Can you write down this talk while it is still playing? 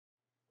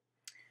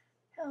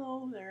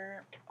Hello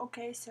there.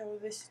 Okay, so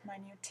this is my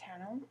new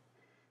channel.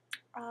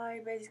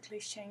 I basically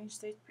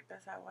changed it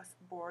because I was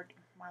bored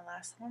in my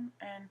last one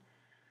and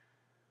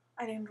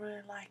I didn't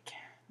really like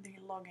the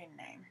login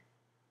name.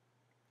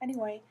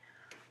 Anyway,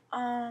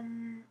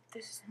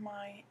 this is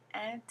my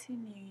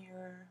anti-New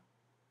Year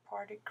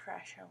party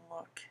crasher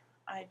look.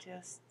 I'm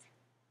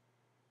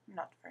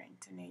not very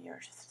into New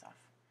Year's stuff.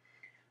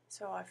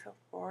 So I felt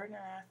bored and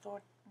I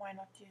thought, why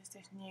not use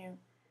these new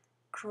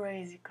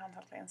crazy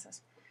contact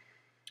lenses.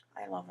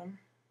 I love them,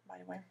 by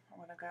the way. I'm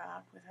gonna go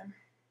out with them.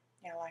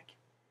 Yeah, like,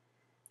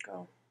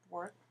 go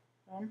work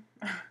them.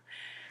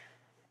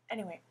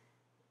 Anyway,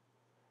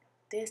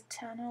 this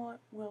channel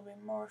will be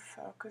more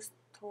focused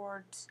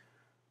towards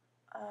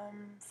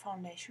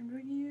foundation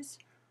reviews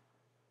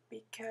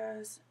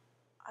because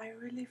I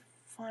really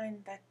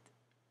find that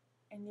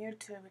in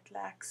YouTube it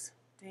lacks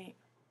the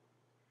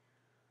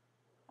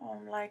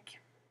like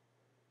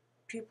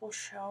people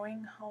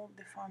showing how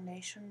the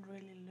foundation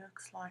really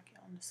looks like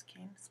on the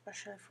skin,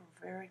 especially for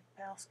very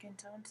pale skin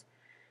tones.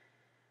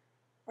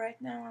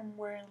 Right now I'm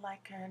wearing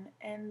like an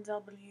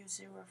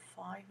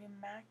NW05 in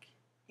MAC.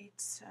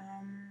 It's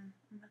I'm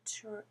not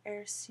sure,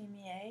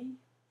 RCMA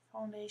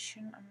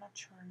Foundation. I'm not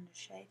sure in the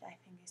shade. I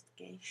think it's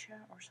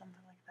Geisha or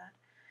something like that.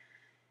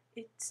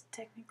 It's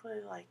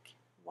technically like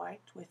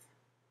white with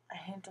a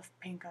hint of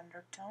pink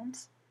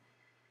undertones.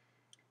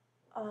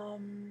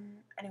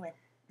 Anyway,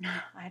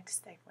 I had to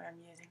state what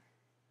I'm using.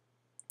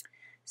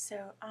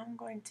 So I'm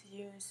going to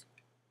use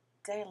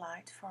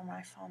Daylight for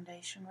my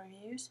foundation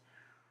reviews.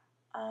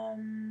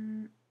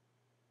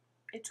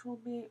 It will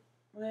be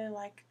really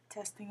like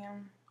testing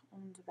them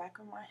on the back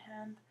of my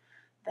hand,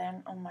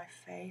 then on my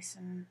face,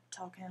 and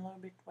talking a little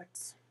bit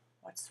what's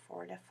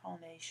for the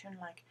foundation,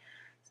 like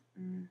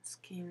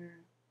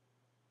skin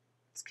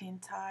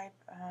type,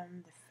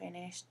 the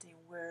finish, the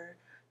wear,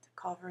 the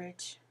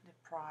coverage, the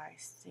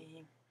price,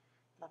 the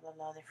blah blah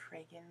blah, the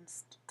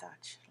fragrance, the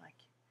touch,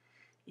 like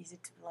easy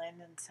to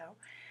blend and so.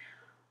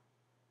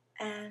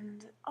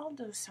 And I'll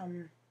do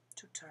some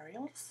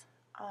tutorials,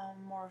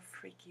 more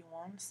freaky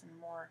ones and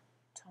more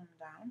toned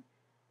down,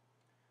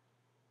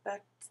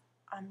 but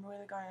I'm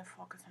really going to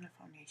focus on the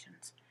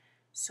foundations.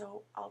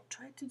 So I'll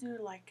try to do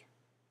like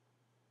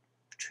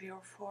 3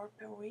 or 4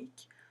 per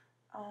week.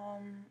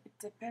 It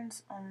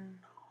depends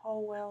on how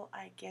well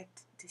I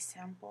get the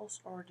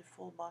samples or the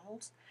full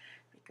bottles,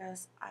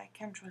 because I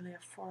can't really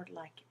afford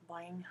like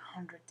buying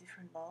 100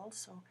 different bottles.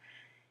 So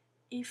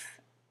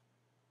if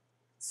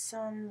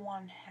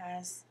someone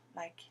has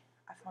like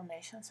a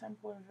foundation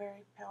sample, a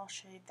very pale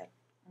shade that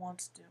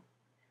wants to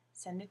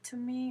send it to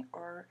me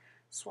or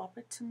swap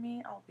it to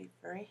me, I'll be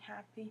very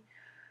happy,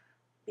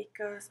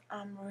 because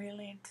I'm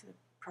really into the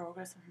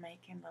progress of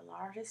making the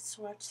largest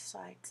swatch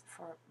size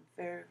for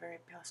very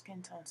pale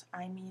skin tones.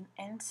 I mean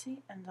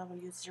NC and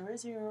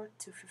W00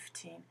 to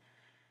 15.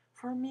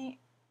 For me,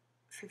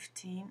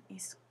 15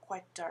 is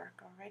quite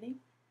dark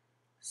already,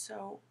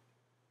 so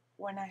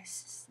when I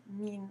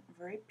mean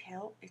very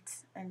pale,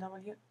 it's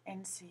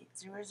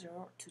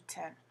NC00 to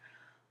 10.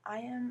 I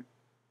am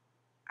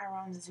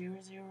around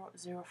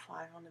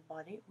 0005 on the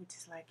body, which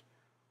is like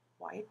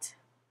white,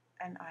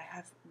 and I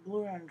have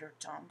blue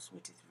undertones,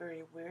 which is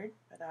very weird,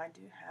 but I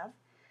do have.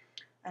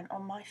 And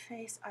on my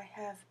face, I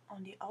have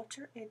on the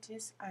outer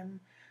edges,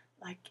 I'm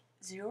like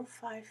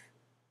 05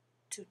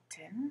 to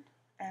 10,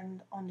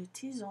 and on the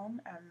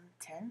T-zone, I'm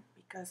 10,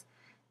 because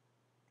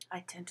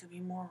I tend to be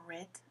more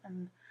red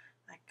and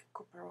like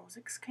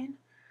copper-rosic skin.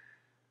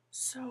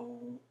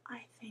 So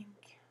I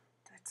think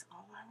that's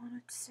all I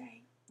wanted to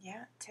say.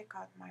 Yeah, check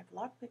out my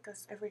blog,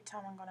 because every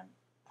time I'm gonna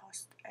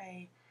post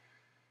a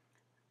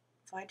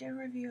video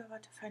review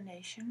about the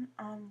foundation,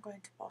 I'm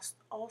going to post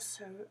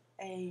also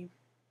a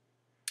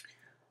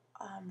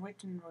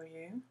written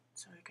review,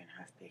 so you can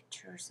have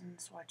pictures and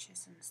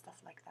swatches and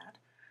stuff like that.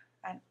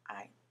 And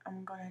I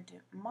am gonna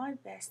do my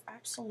best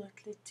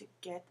absolutely to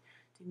get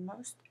the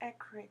most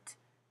accurate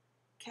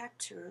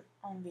capture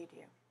on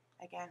video.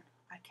 Again,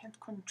 I can't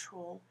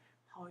control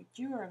how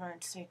you are going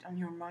to see it on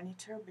your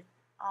monitor, but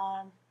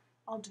I'll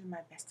do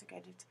my best to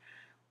get it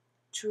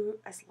true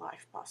as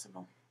live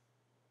possible.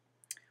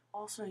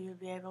 Also, you'll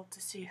be able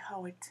to see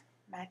how it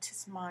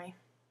matches my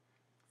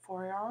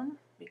forearm,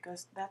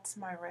 because that's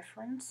my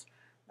reference.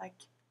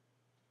 Like,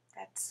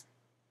 that's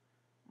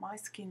my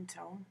skin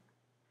tone.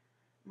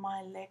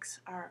 My legs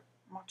are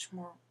much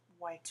more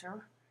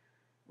whiter,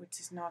 which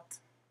is not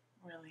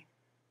really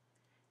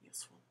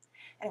useful.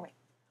 Anyway,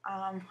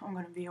 I'm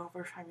gonna be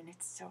over 5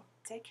 minutes, so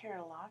take care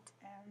a lot,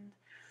 and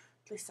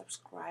please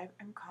subscribe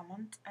and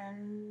comment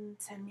and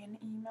send me an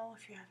email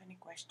if you have any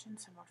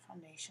questions about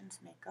foundations,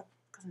 makeup,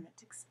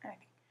 cosmetics,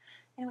 anything.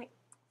 Anyway,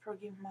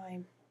 forgive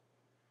my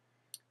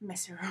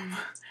messy room.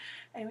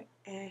 Anyway,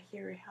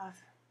 here I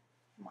have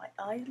my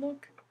eye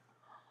look.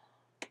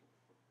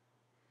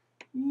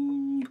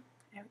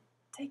 Anyway,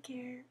 take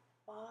care.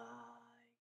 Bye.